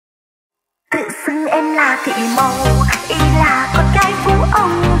xưng em là Thị Mầu, y là con gái Phú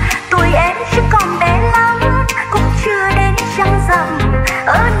Ông. Tuổi em chứ còn bé lắm, cũng chưa đến trăng rằm.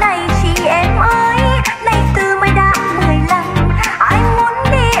 Ở này chị em ơi, nay từ mới đã 15. Ai muốn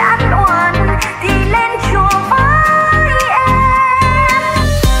đi ăn oàn thì lên chùa với em.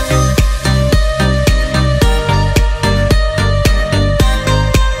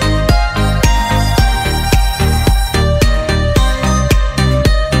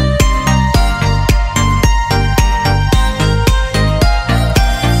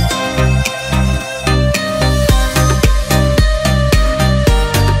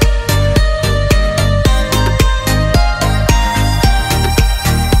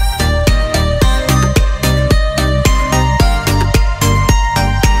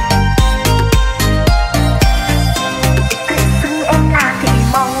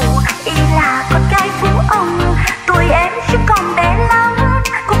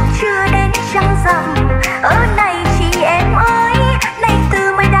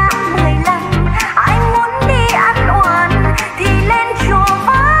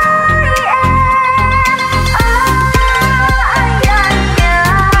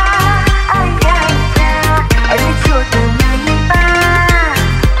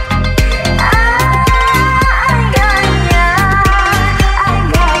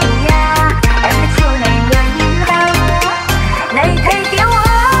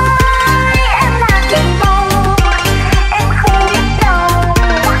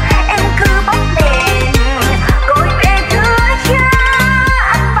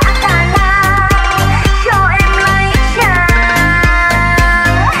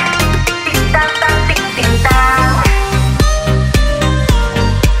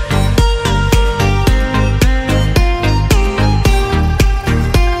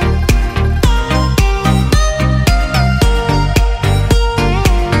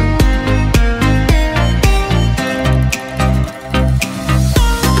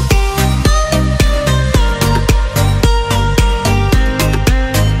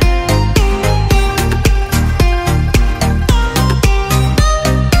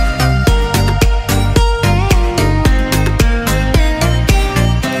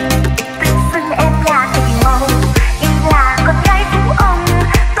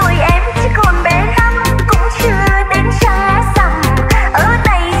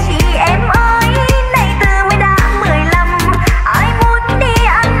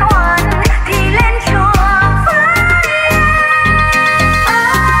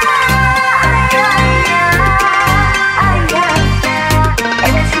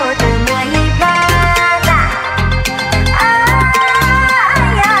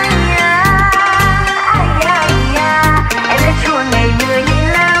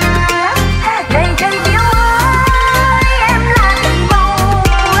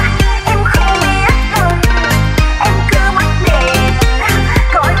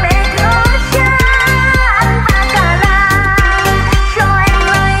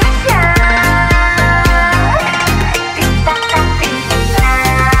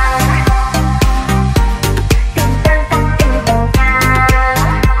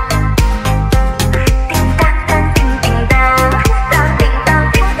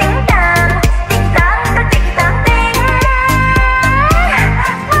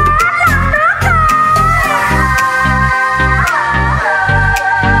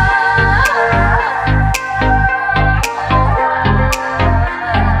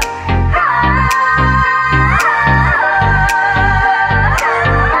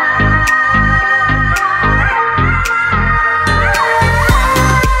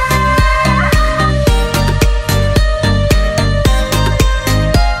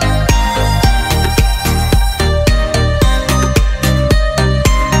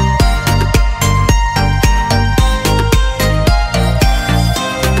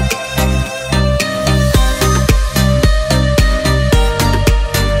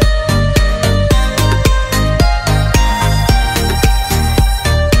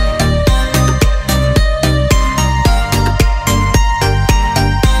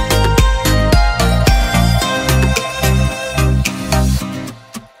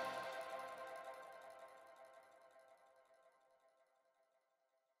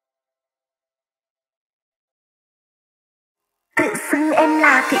 Tự xưng em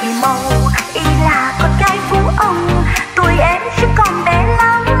là Thị Mầu, y là con gái Phú Ông. Tuổi em chứ còn bé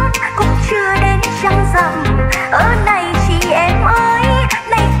lắm, cũng chưa đến trăng rằm. Ở này chị em ơi,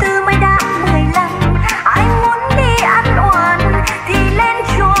 nay từ mới đã 15. Ai muốn đi ăn oàn thì lên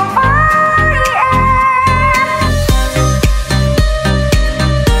chùa với em.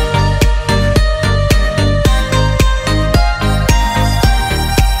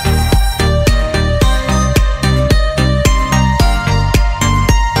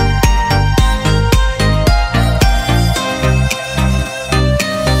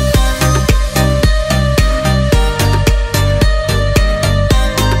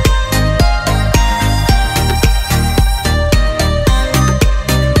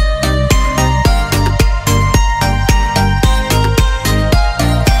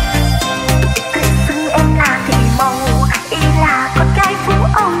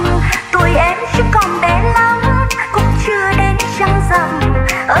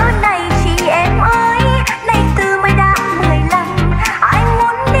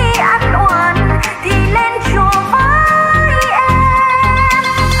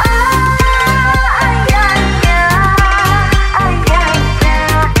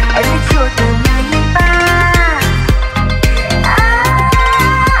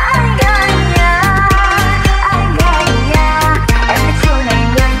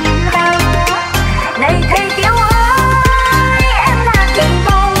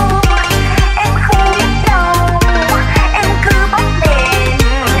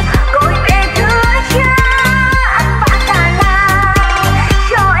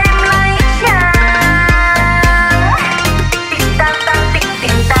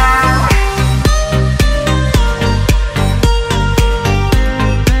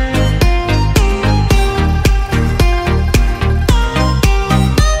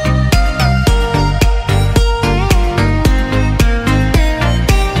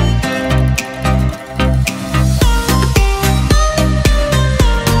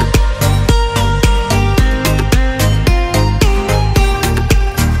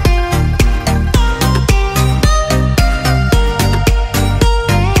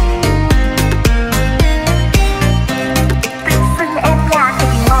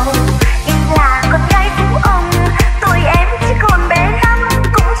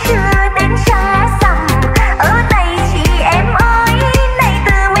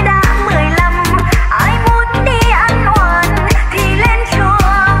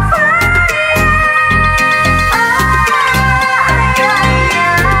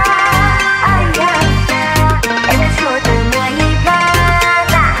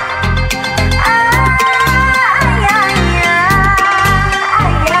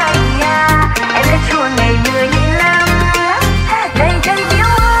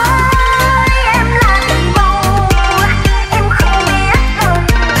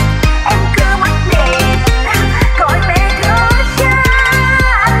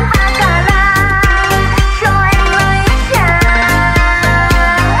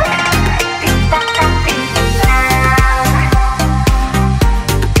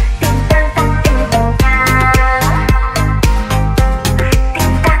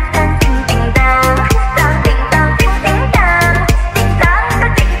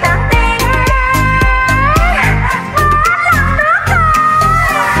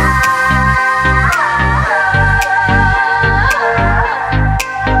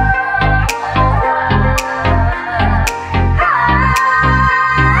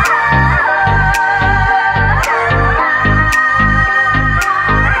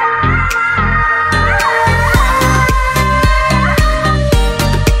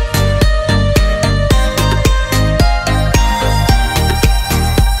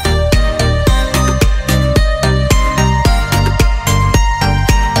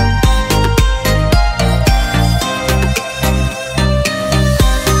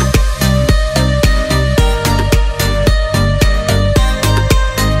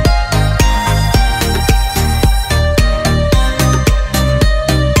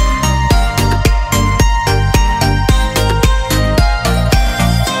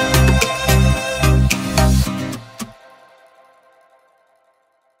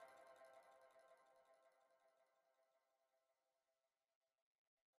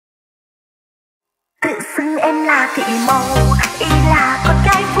 Tự xưng em là Thị Mầu, y là con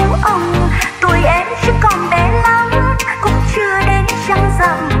gái Phú Ông. Tuổi em chứ còn bé lắm, cũng chưa đến trăng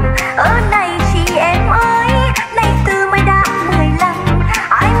rằm. Ở này chị em ơi, nay từ mới đã 15.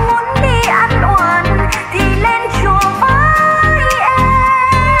 Ai muốn đi ăn oàn thì lên chùa với em.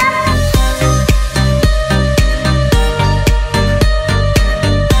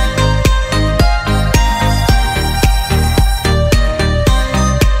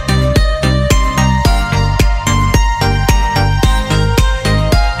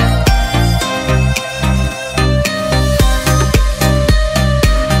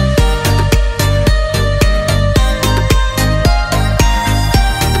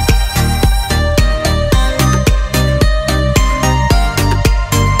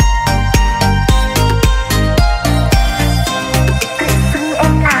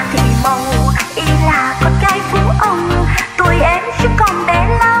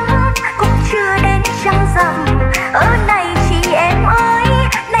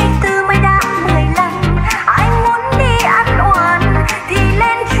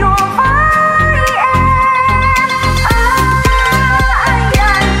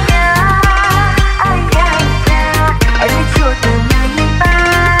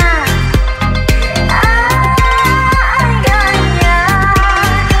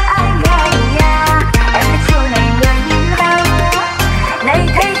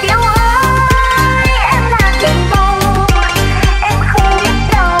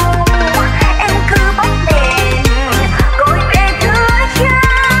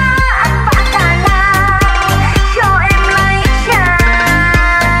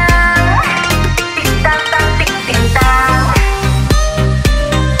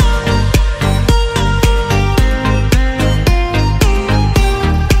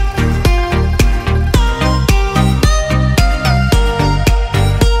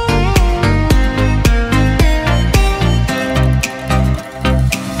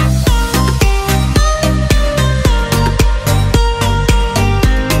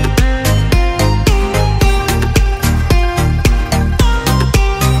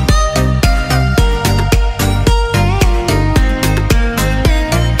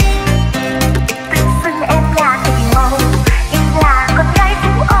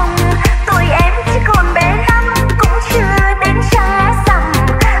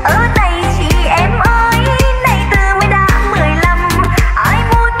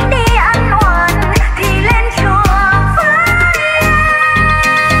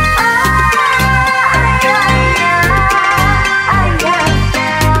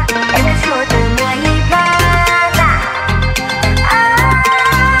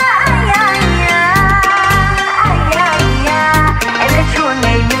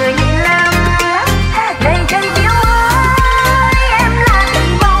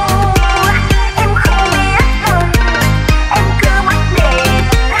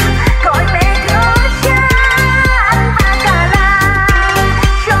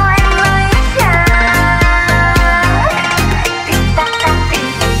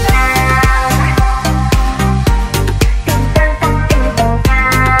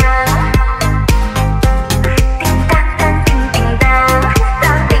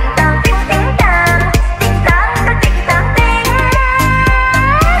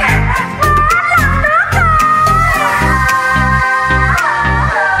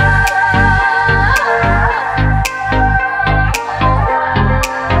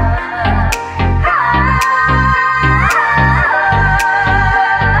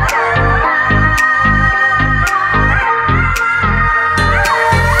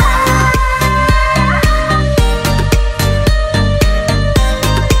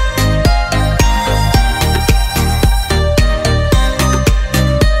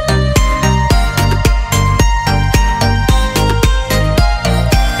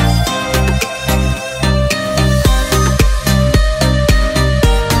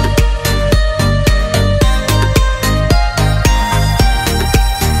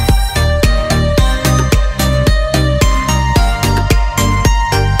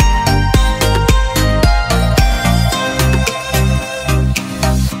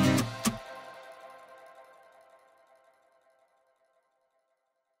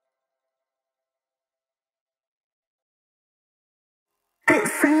 Tự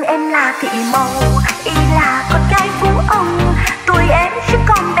xưng em là Thị Mầu, y là con gái Phú Ông. Tuổi em chứ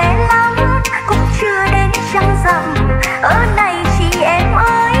còn bé lắm, cũng chưa đến trăng rằm. Ở này chị em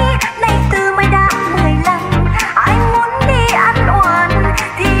ơi, nay từ mới đã 15. Ai muốn đi ăn oàn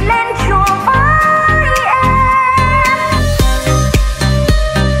thì lên chùa với em.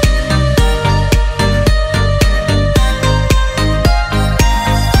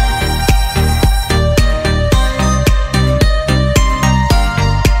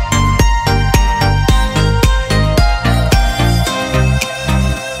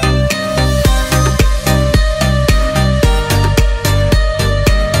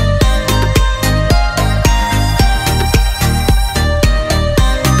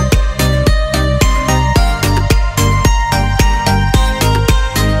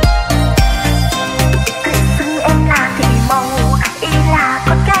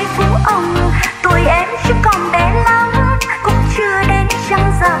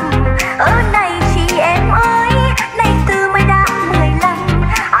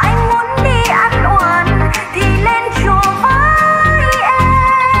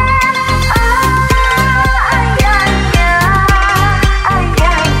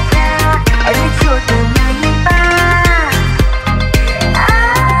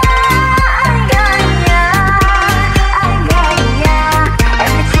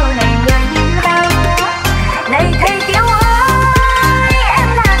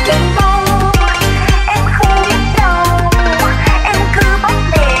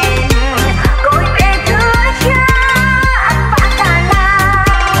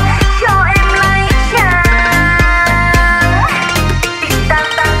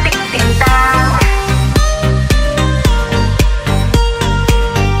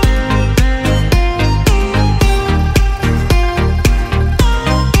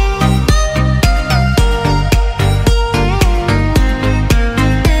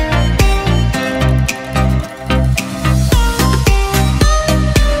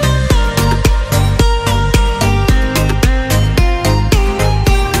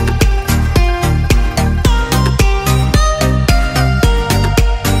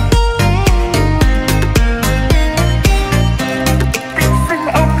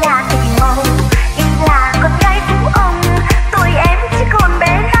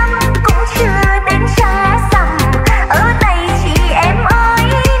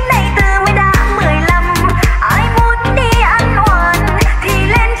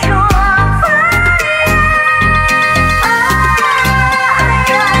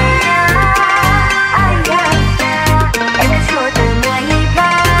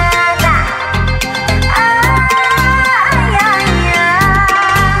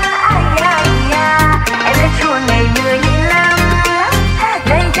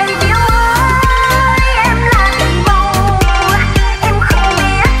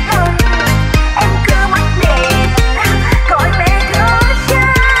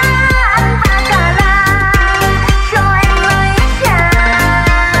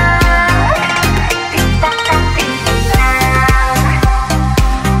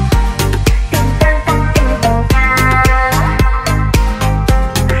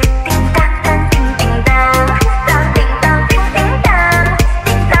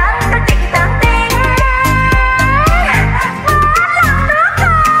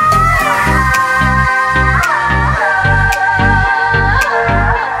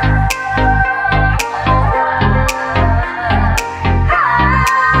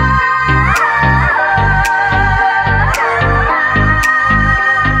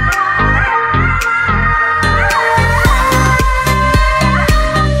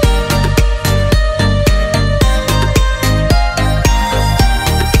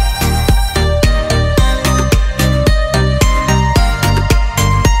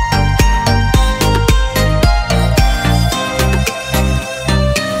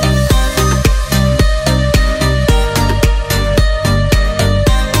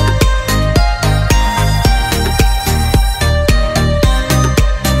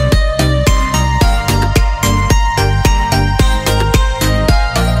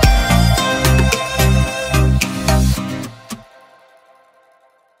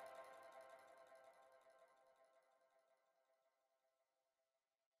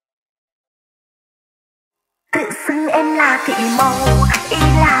 xưng em là Thị Mầu, y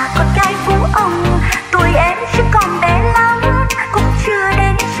là con gái Phú Ông. Tuổi em chứ còn bé lắm, cũng chưa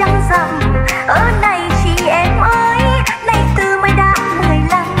đến trăng rằm. Ở này chị em ơi, nay từ mới đã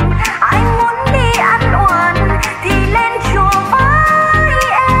 15. Ai muốn đi ăn oàn thì lên chùa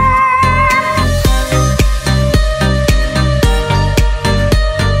với em.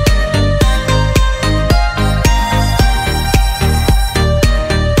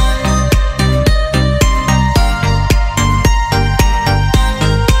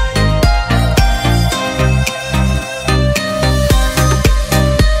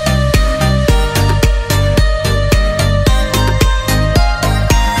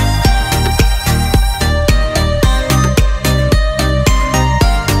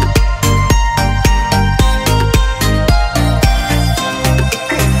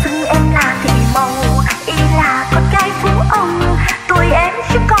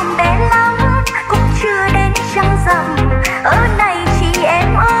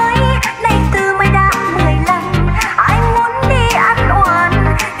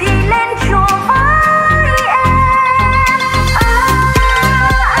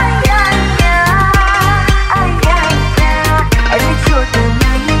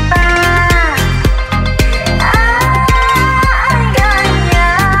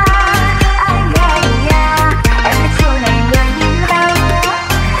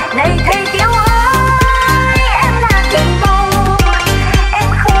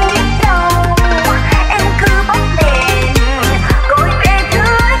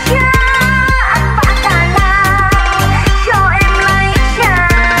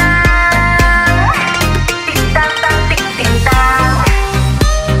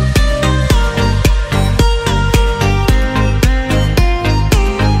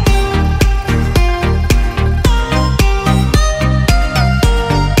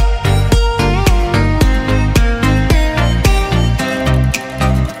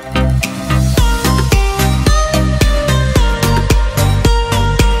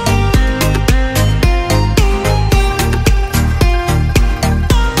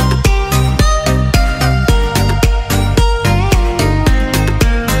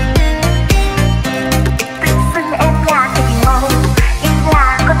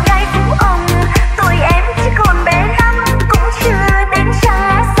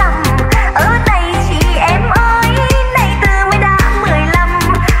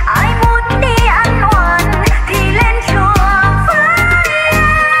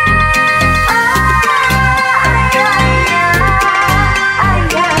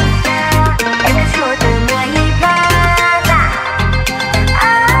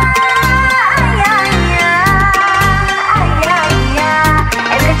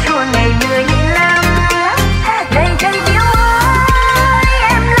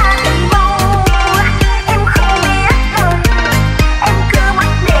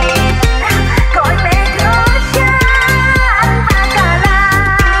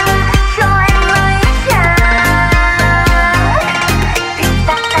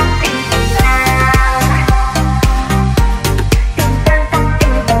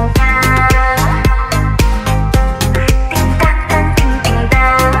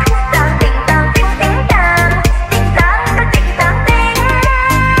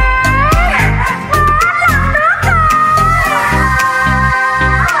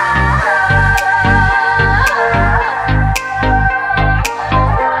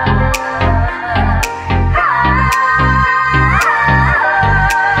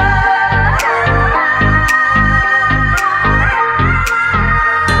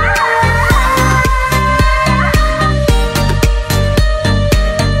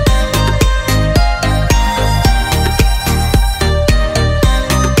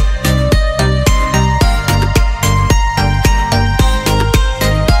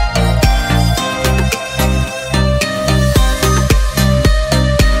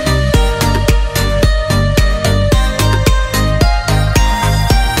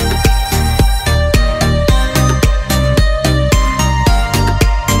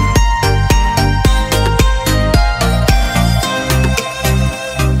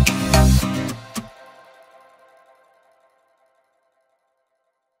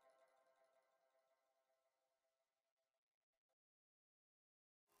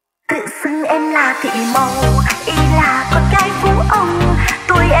 Tự xưng em là Thị Mầu, y là con gái Phú Ông.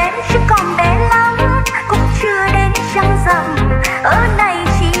 Tuổi em chứ còn bé lắm, cũng chưa đến trăng rằm. Ở này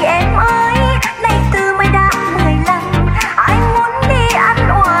chị em ơi, nay từ mới đã 15. Ai muốn đi ăn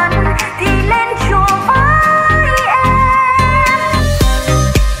oàn thì lên chùa với em.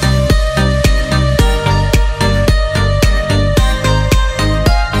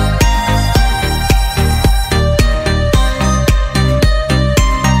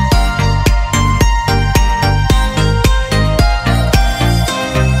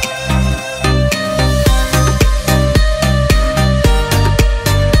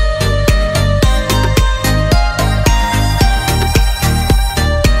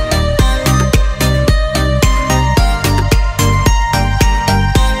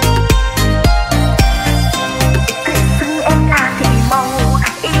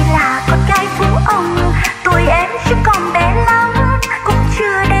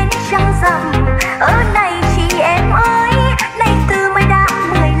 rằm. Ở này chị em ơi, này từ mới đã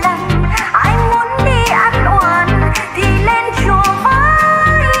 15, ai muốn đi ăn oàn thì lên chùa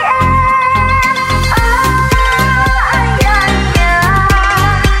với em. Ai da da,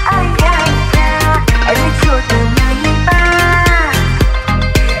 ai da da, em lên chùa từ 13.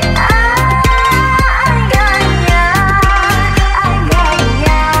 Ai da da, ai da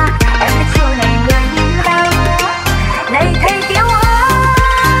da, em lên chùa ngày 15. Này thầy Tiểu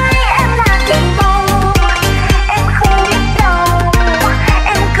ơi, em là Thị Mầu, em không biết đâu,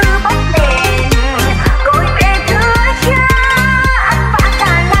 em cứ bắt đèn gọi mẹ thưa cha, ăn vạ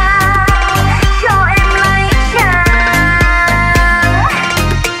cả làng cho em lấy chàng.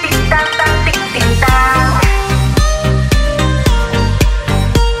 Tình tang tang tình tình tang.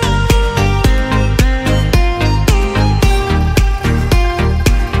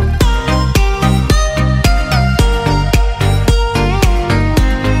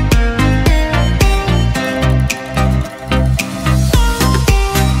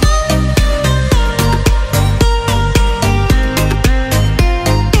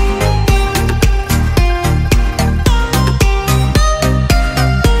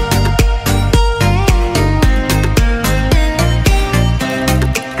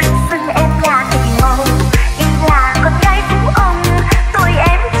 Tự xưng em là Thị Mầu, y là con gái Phú Ông. Tuổi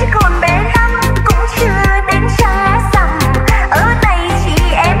em chỉ còn bé lắm, cũng chưa đến trăng rằm. Ở này chị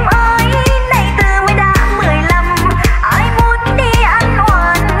em ơi, này từ mới đã 15, ai muốn đi ăn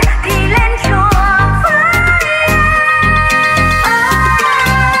oàn thì lên chùa với em. Ai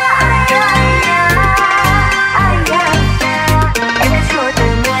da da, ai da da, em lên chùa từ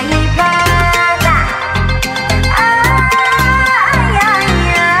 13. Ai da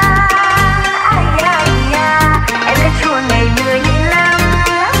da, ai da da, em lên chùa ngày 15.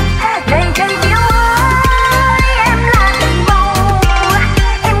 Này thầy Tiểu ơi, em là Thị Mầu,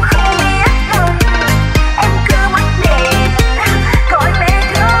 em không biết đâu, em cứ bắt đèn gọi mẹ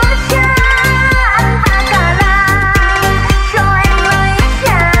thưa cha, ăn vạ cả làng cho em lấy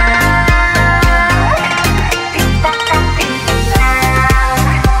chàng. Tình tang tang tình tình tang,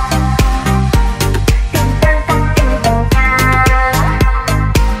 tình tang tang tình tình tang,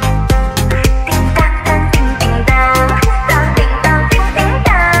 tình tang tang tình tình tang, tang tình tang tình tình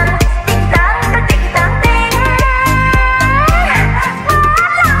tang, tình tang tang tình tang tình.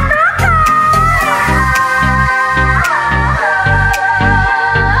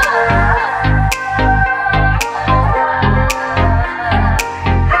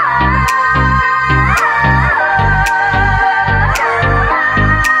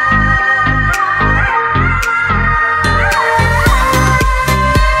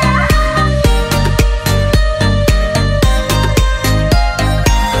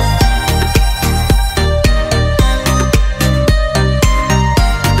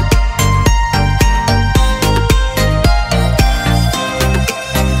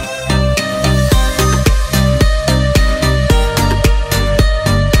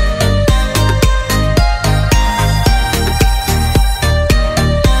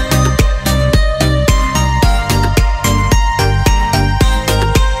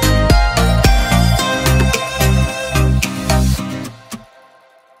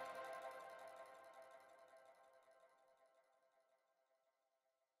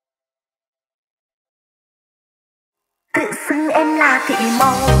 Tự xưng em là Thị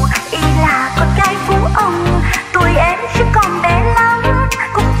Mầu, y là con gái Phú Ông. Tuổi em chỉ còn bé lắm,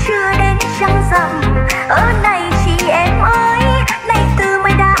 cũng chưa đến trăng rằm. Ở này chị em ơi, này từ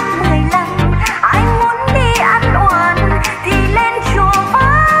mới đã 15, ai muốn đi ăn oàn thì lên chùa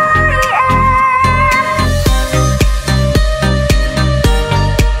với em.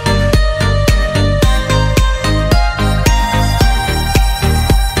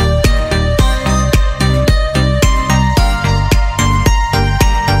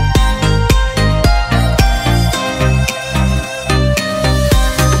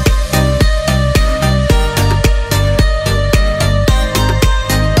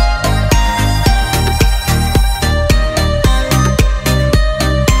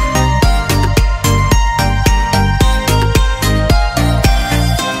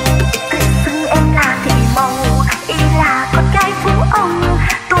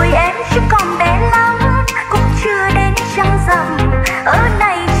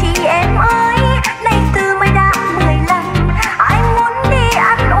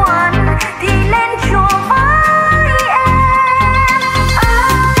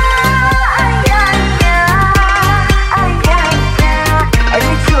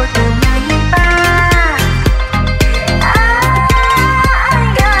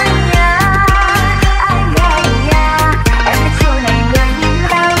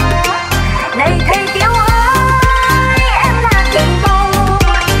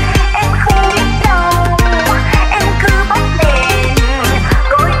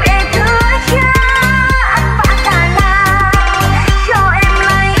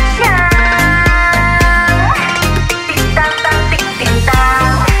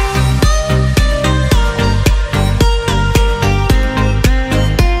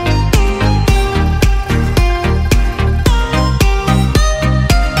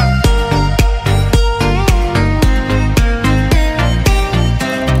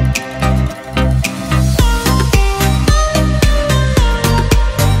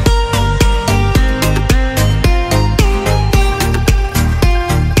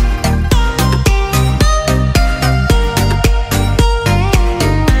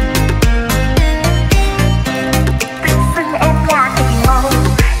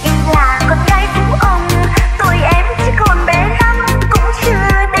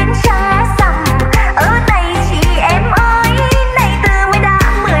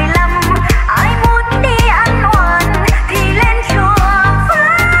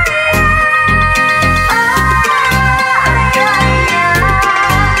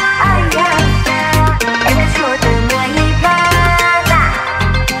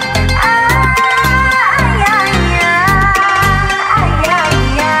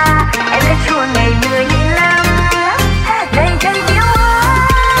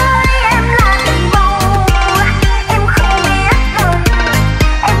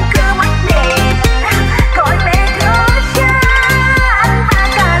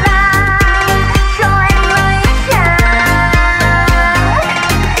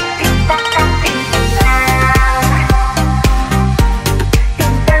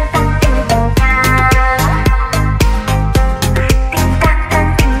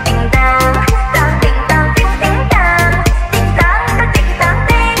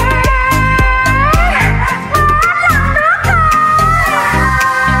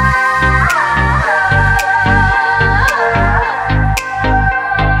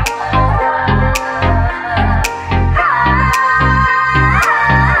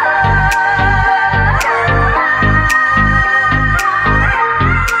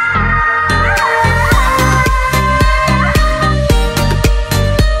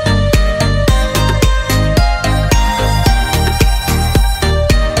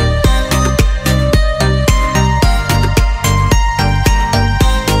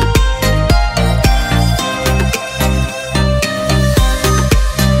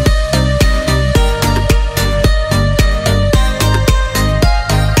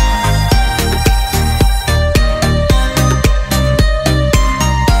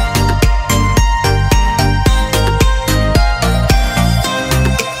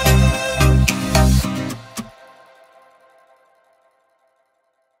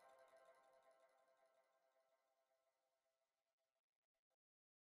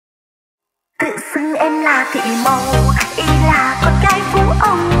 xưng em là Thị Mầu, y là con gái Phú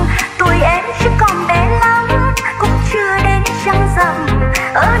Ông. Tuổi em chứ còn bé lắm, cũng chưa đến trăng rằm.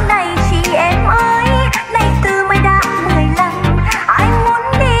 Ở này chị em ơi, nay từ mới đã 15. Ai muốn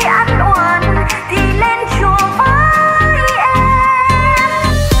đi ăn oàn thì lên chùa với em.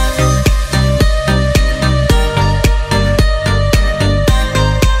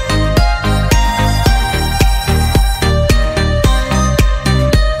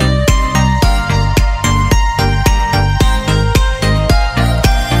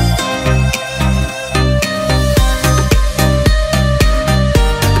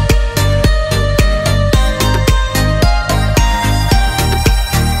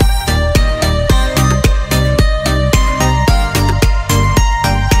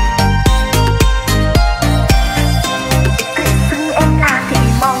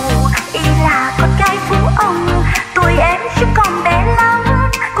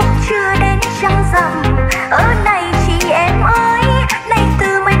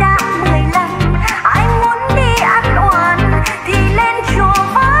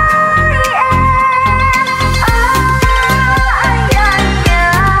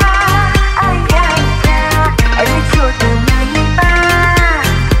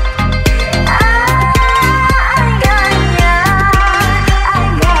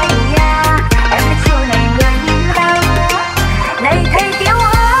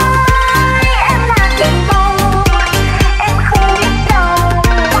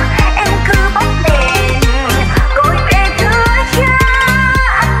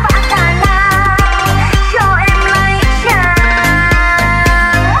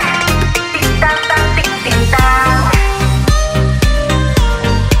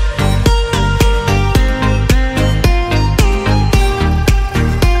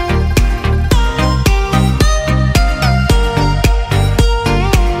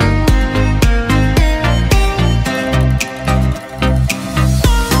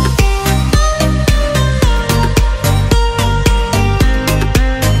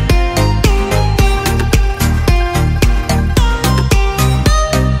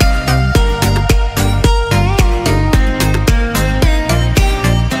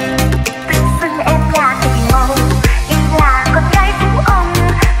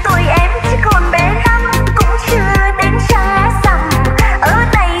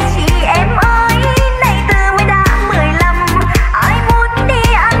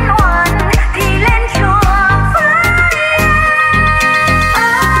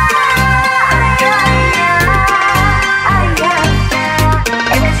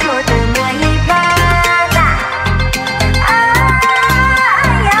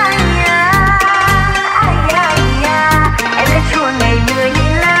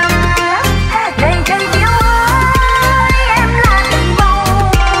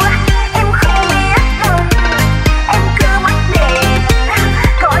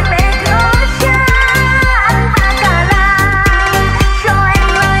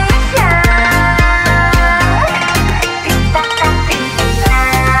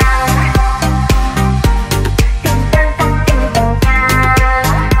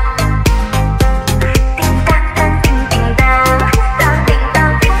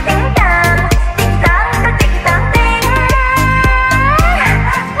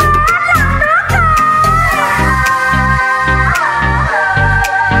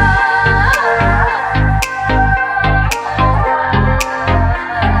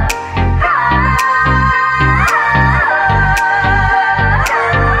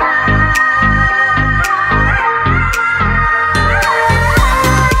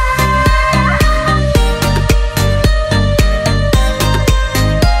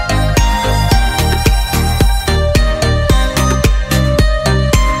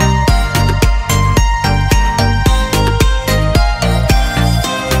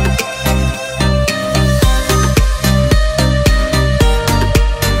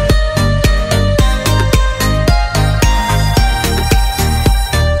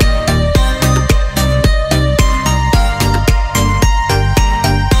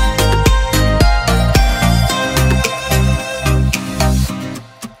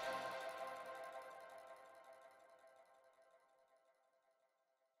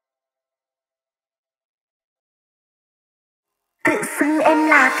 Tự xưng em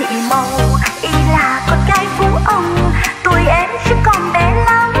là Thị Mầu, y là con gái Phú Ông. Tuổi em chứ còn bé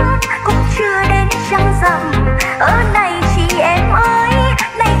lắm, cũng chưa đến trăng rằm. Ở này chị em ơi,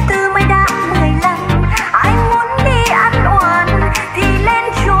 nay từ mới đã 15. Ai muốn đi ăn oàn thì lên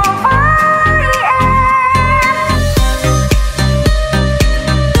chùa với em.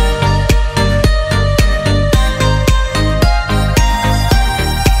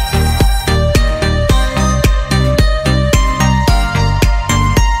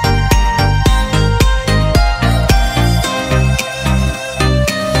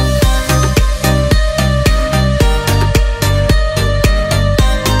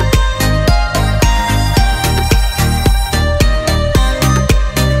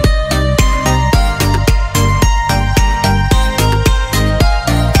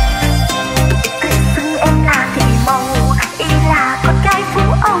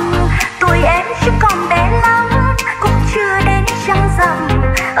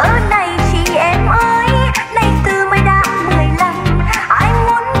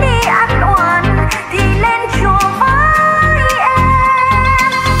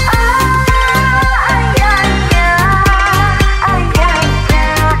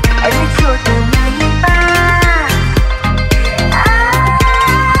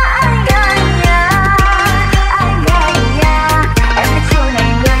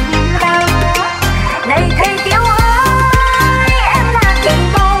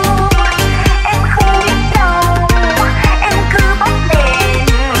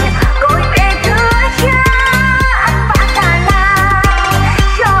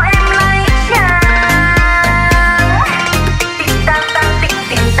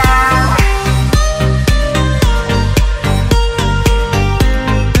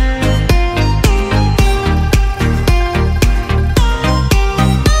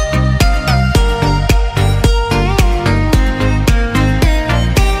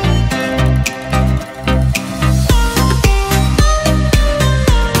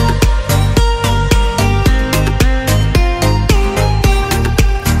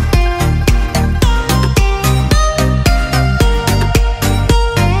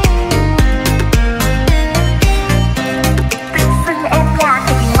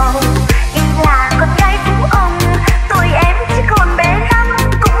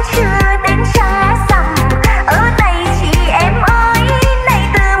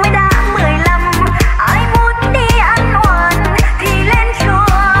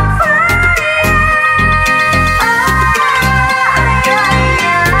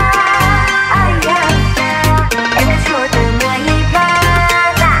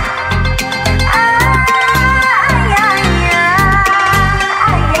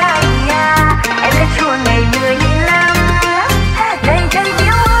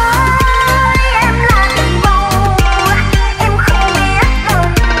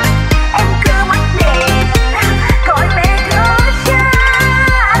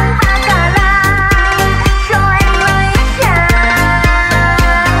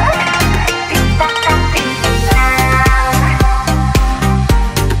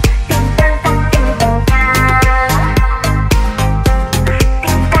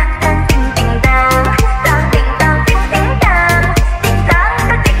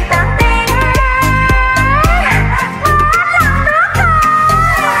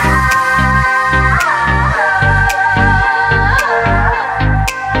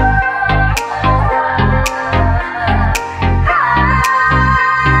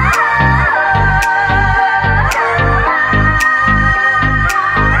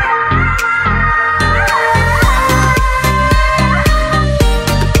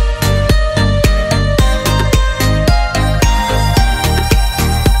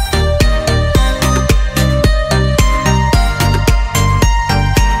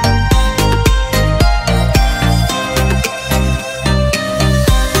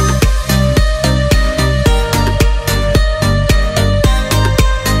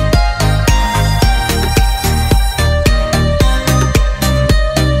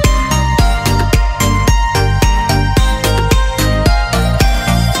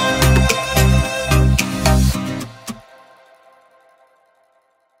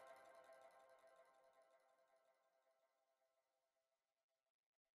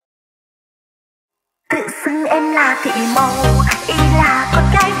 Thị Mầu, y là con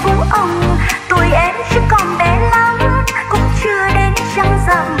gái Phú Ông. Tuổi em chứ còn bé lắm, cũng chưa đến trăng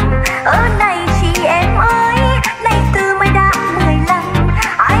rằm. Ở này chị em ơi, nay từ mới đã 15.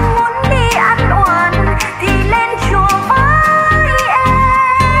 Ai muốn đi ăn oàn thì lên chùa với em.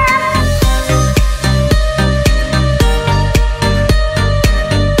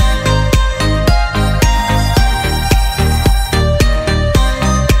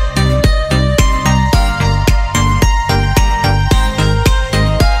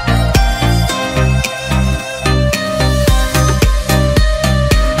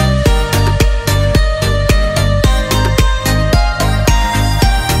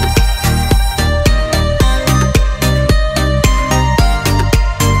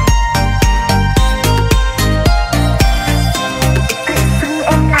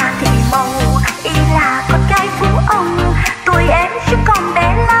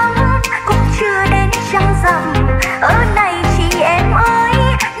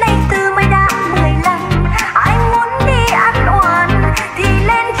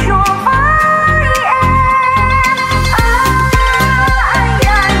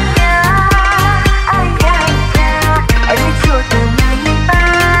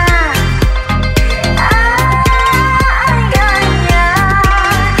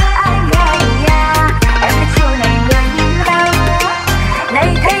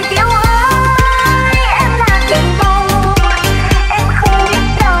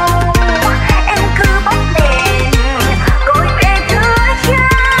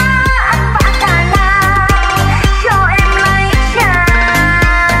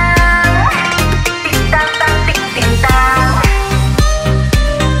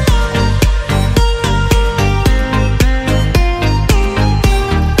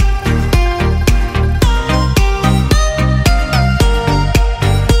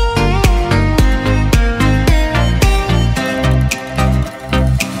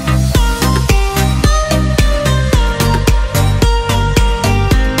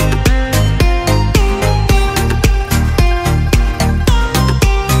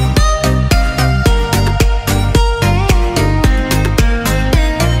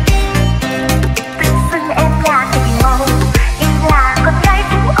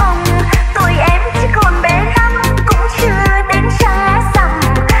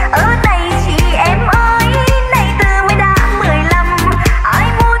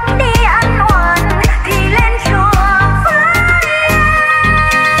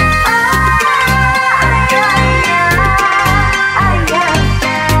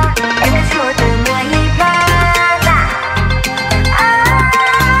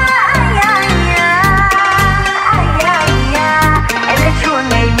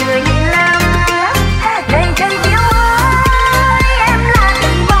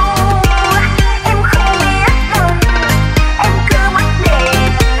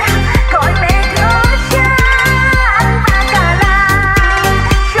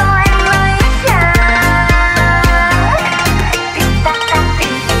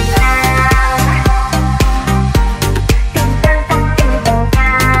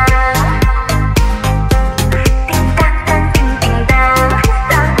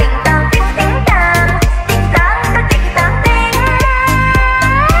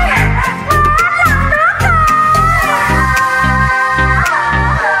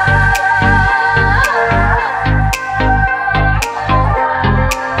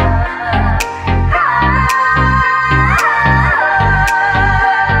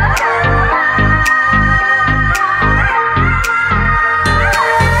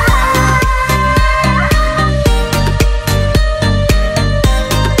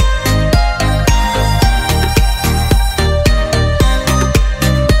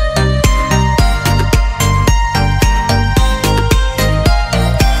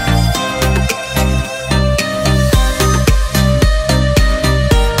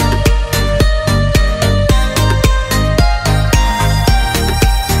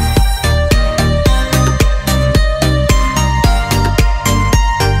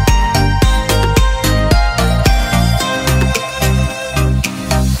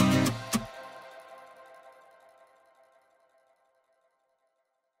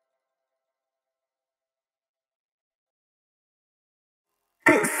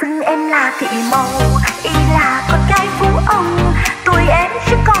 Tự xưng em là Thị Mầu, y là con gái Phú Ông. Tuổi em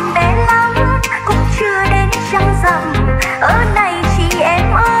chứ còn bé lắm, cũng chưa đến trăng rằm. Ở này chị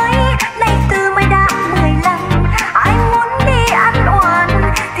em ơi, nay từ mới đã 15. Ai muốn đi ăn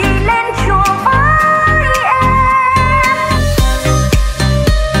oàn thì lên chùa với em.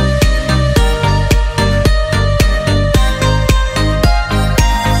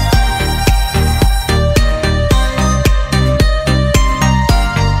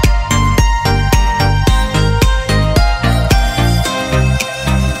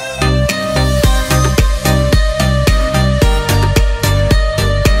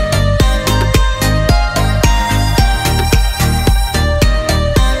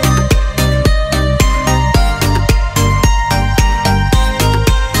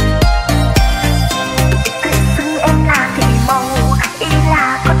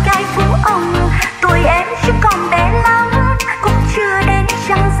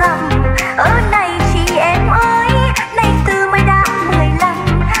 trăng rằm. Ở này chị em ơi, nay từ mới đã 15,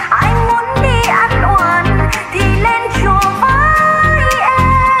 ai muốn đi ăn oan thì lên chùa với em.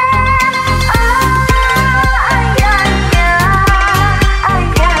 Ai da da, ai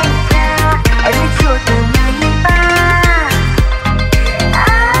da da, em lên chùa từ ngày 3.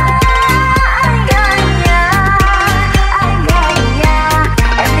 Ai da da, ai da da,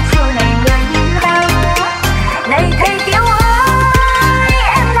 em lên chùa ngày 15. Này thầy Tiểu ơi,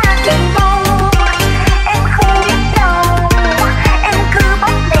 em là Thị Mầu, em không biết đâu, em cứ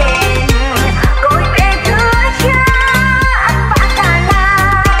bắt đèn gọi mẹ thưa cha, ăn vạ cả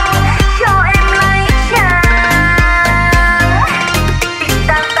làng cho em lấy chàng. Tình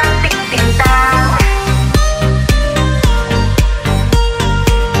tang tang tình tình tang.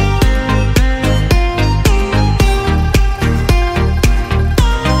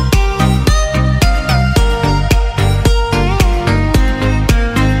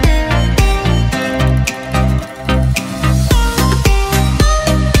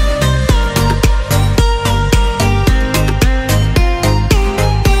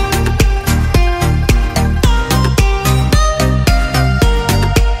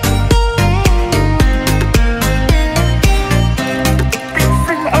 Tự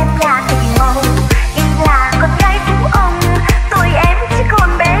xưng em là Thị Mầu, y là con gái Phú Ông. Tuổi em chỉ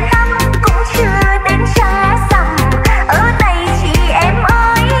còn bé lắm, cũng chưa đến trăng rằm. Ở đây chị em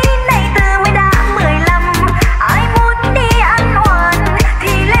ơi, nay từ mới đã 15, ai muốn đi ăn oan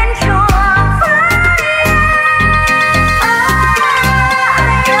thì lên chùa với em. Ai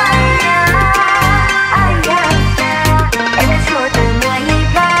da da, ai da da, em lên chùa từ ngày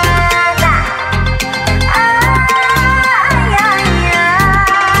 3. Ai da da,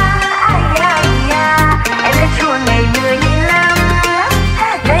 ai da da, em lên chùa ngày 15.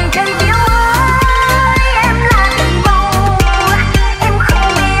 Này thầy Tiểu ơi, em là Thị Mầu, em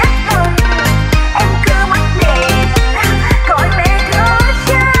không biết đâu, em cứ bắt đèn gọi mẹ thưa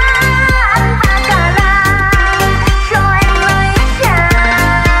cha, ăn vạ cả làng cho em lấy chàng.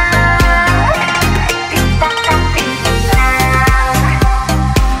 Tình tang tang tình tình tang,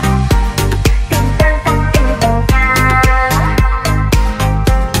 tình tang tang tình tình tang,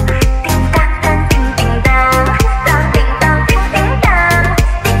 tình tang tang tình tình tang, tang tình tang tình tình tang,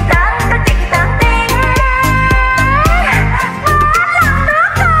 tình tang tang tình tang tình.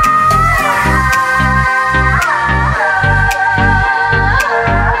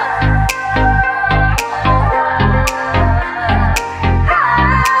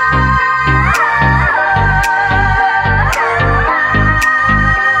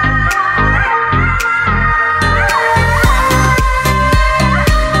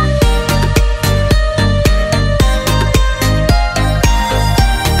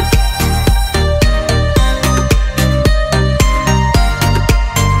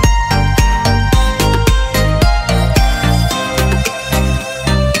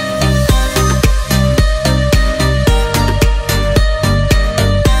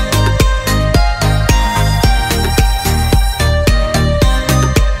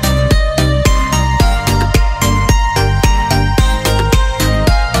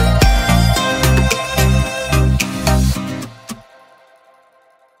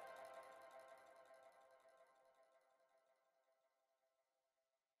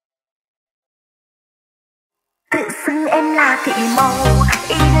 Tự xưng em là Thị Mầu,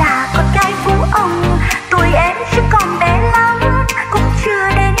 y là con gái Phú Ông. Tuổi em chỉ còn bé lắm, cũng chưa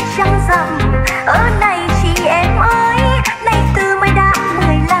đến trăng rằm. Ở này chị em ơi, nay từ mới đã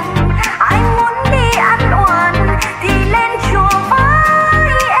 15, ai muốn đi ăn oan thì lên chùa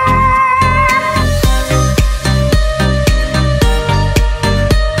với em.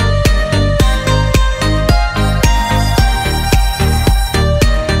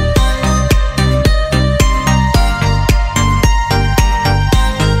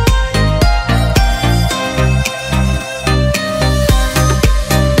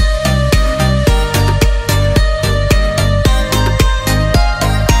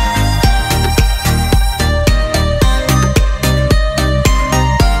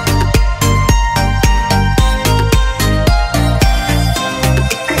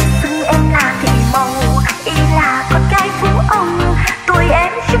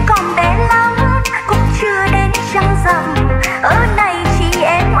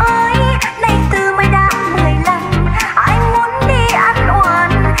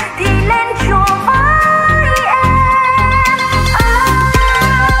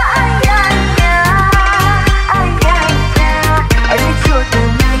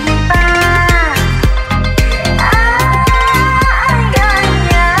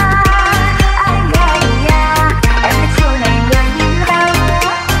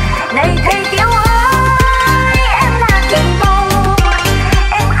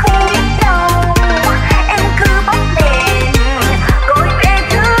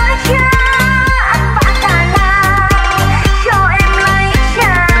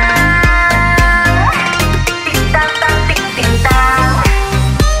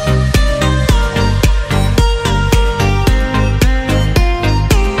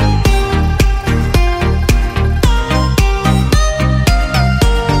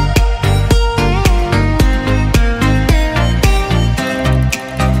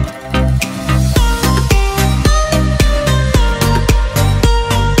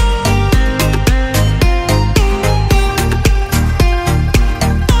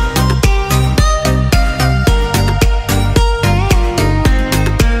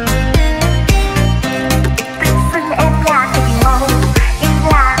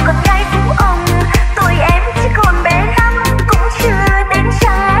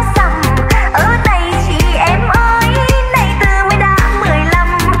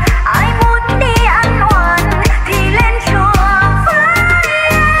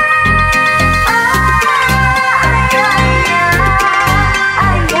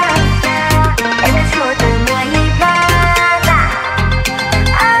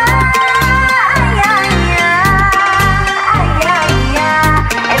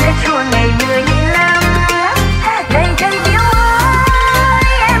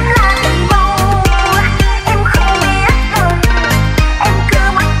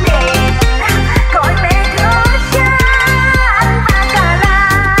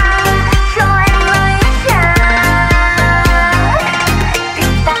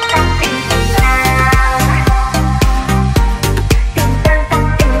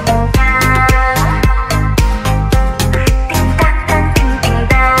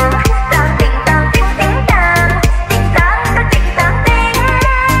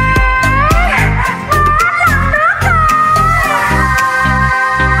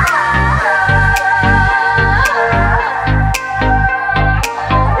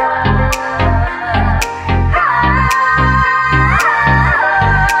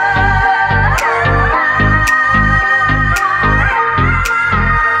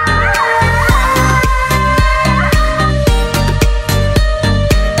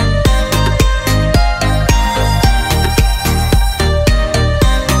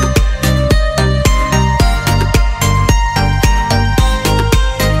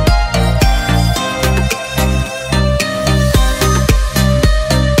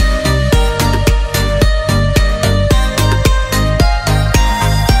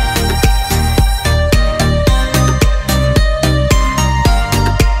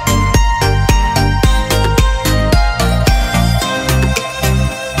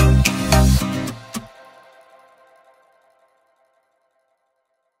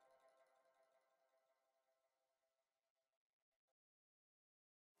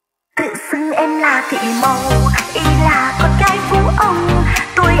 xưng em là Thị Mầu, y là con gái Phú Ông.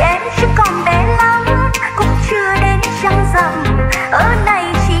 Tuổi em chứ còn bé lắm, cũng chưa đến trăng rằm. Ở này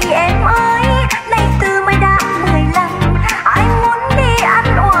chị em ơi, nay từ mới đã 15. Ai muốn đi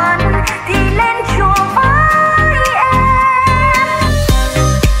ăn oàn thì lên chùa với em.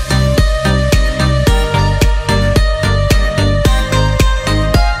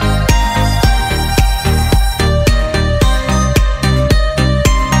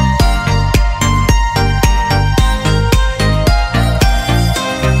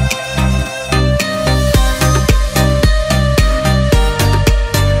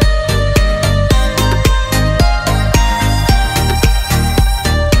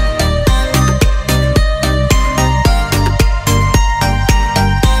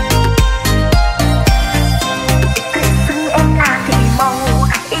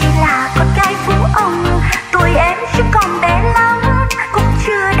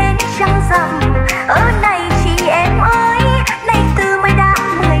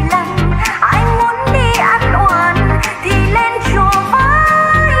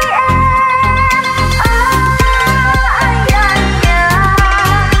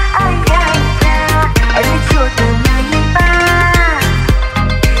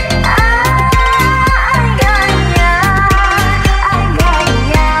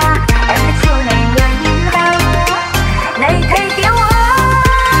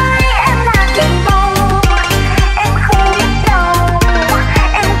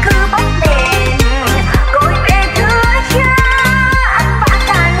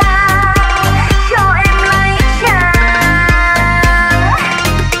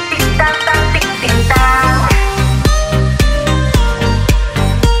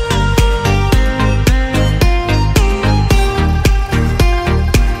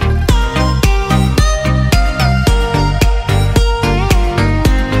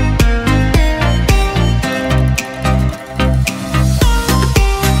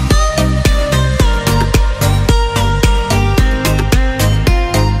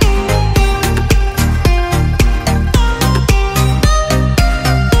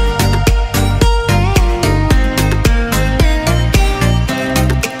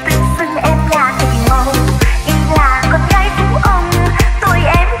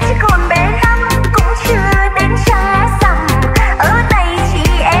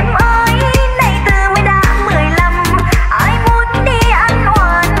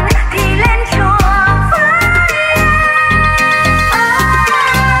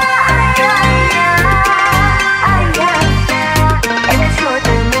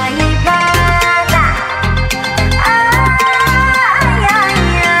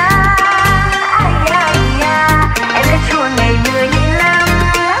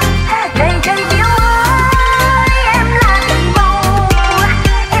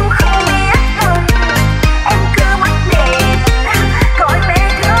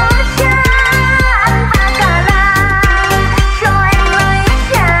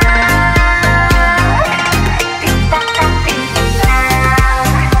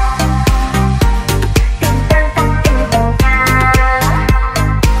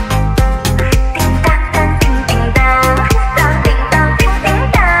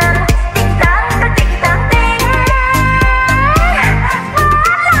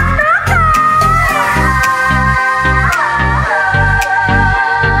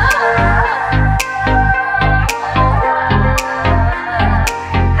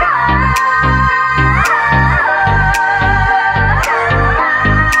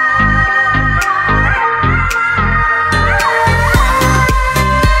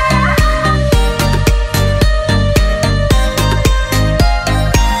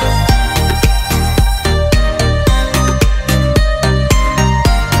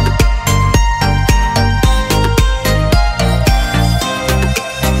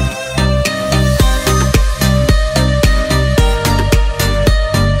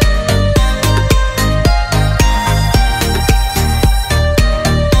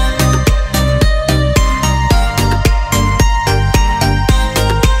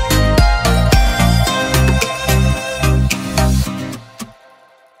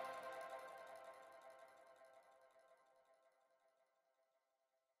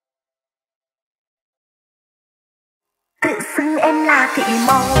 Tự xưng em là Thị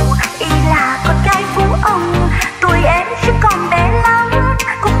Mầu, y là con gái Phú Ông. Tuổi em chứ còn bé lắm,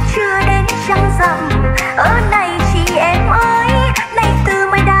 cũng chưa đến trăng rằm. Ở này chị em ơi, nay từ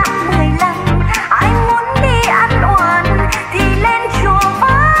mới đã 15. Ai muốn đi ăn oàn thì lên chùa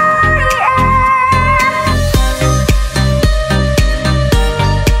với em.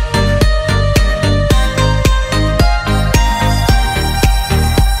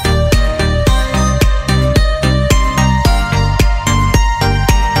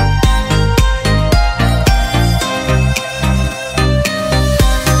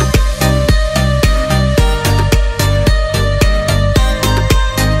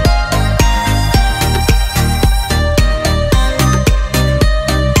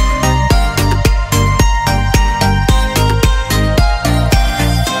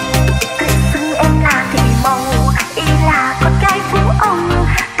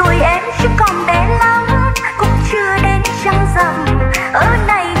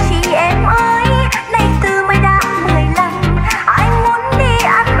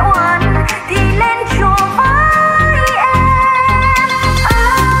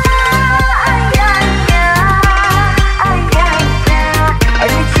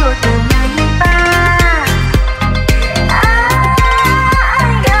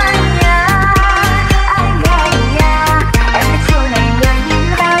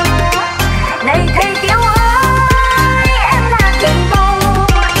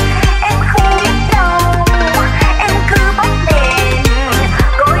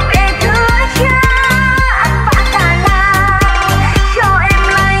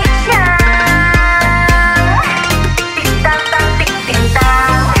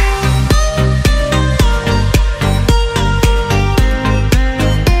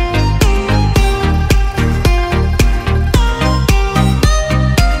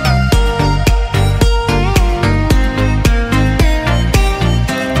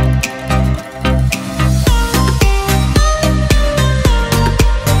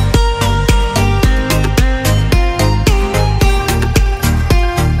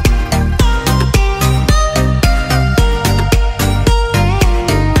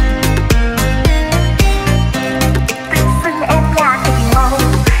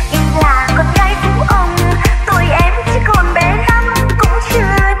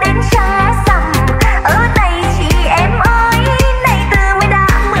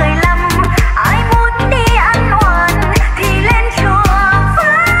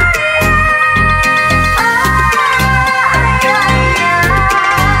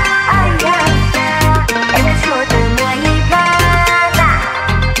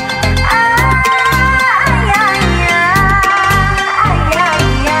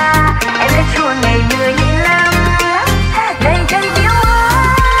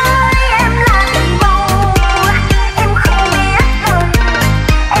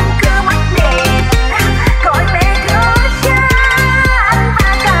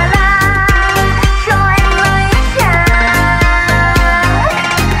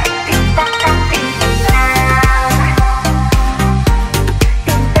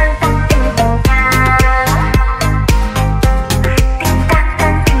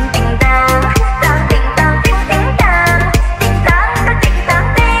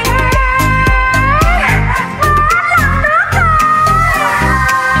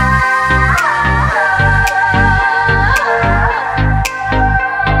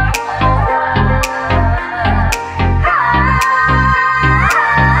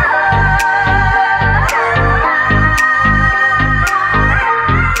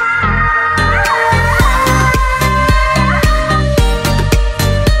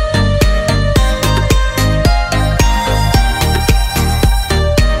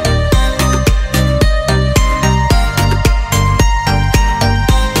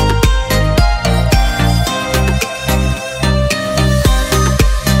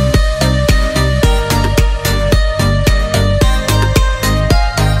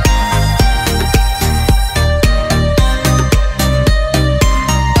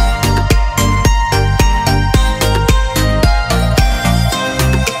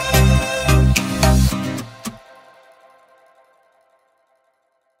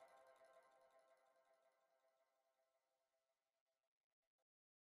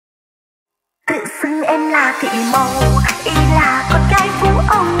 là Thị Mầu, y là con gái Phú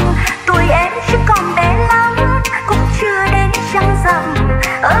Ông. Tuổi em chứ còn bé lắm, cũng chưa đến trăng rằm.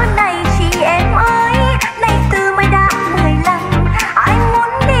 Ở này chị em ơi, nay từ mới đã 15. Ai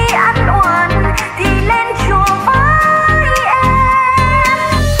muốn đi ăn oàn thì lên chùa với em.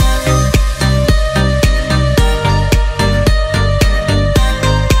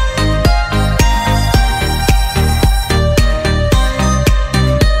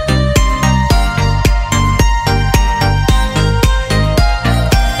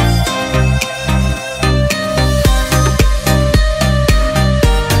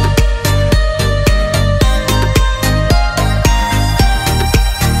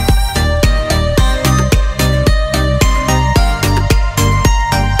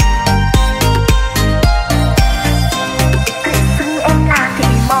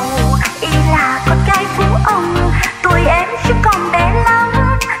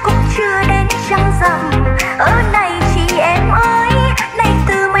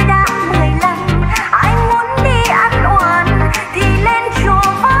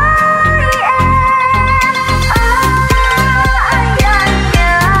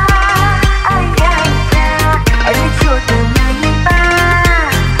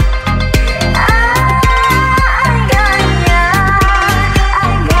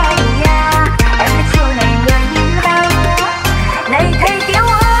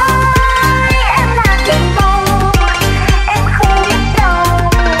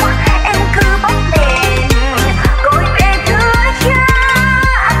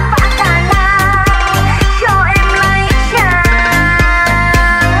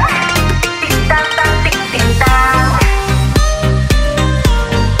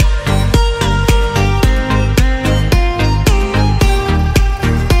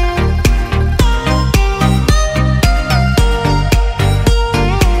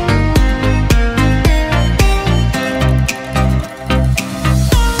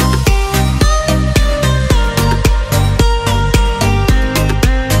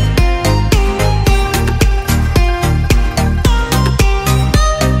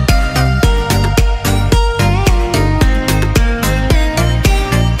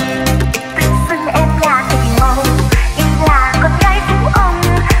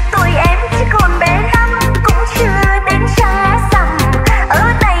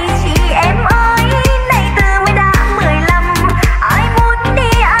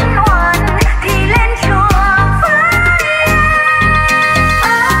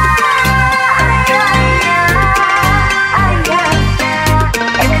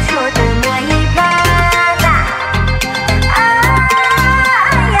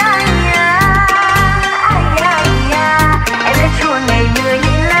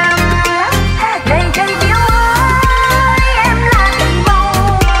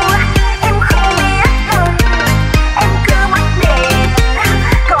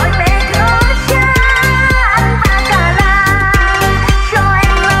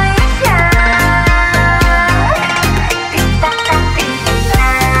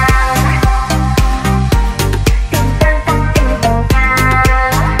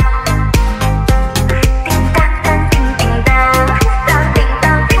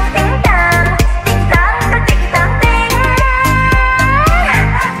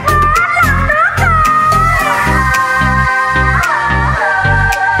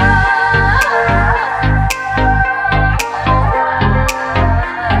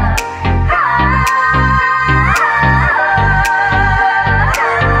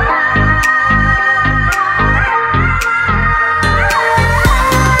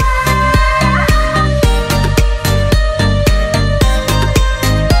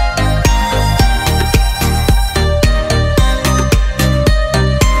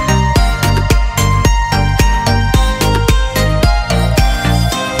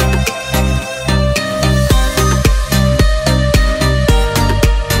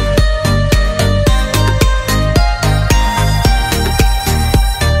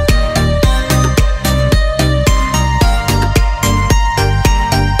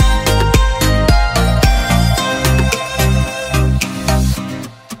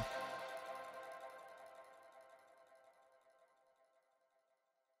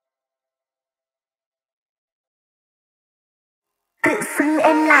 Tự xưng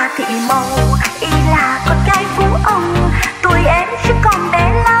em là Thị Mầu, y là con gái Phú Ông. Tuổi em chứ còn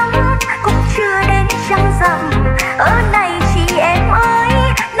bé lắm, cũng chưa đến trăng rằm. Ở này chị em ơi,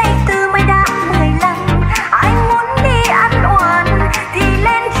 nay từ mới đã 15. Ai muốn đi ăn oàn thì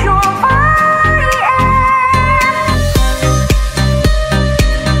lên chùa với em.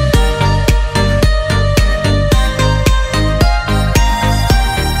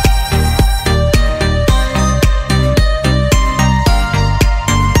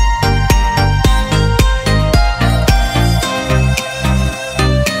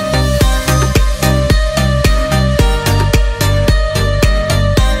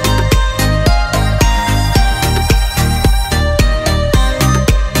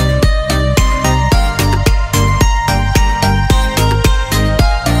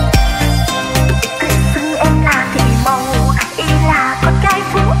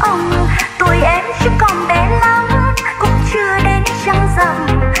 rằm.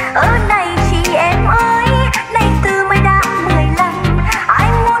 Ở này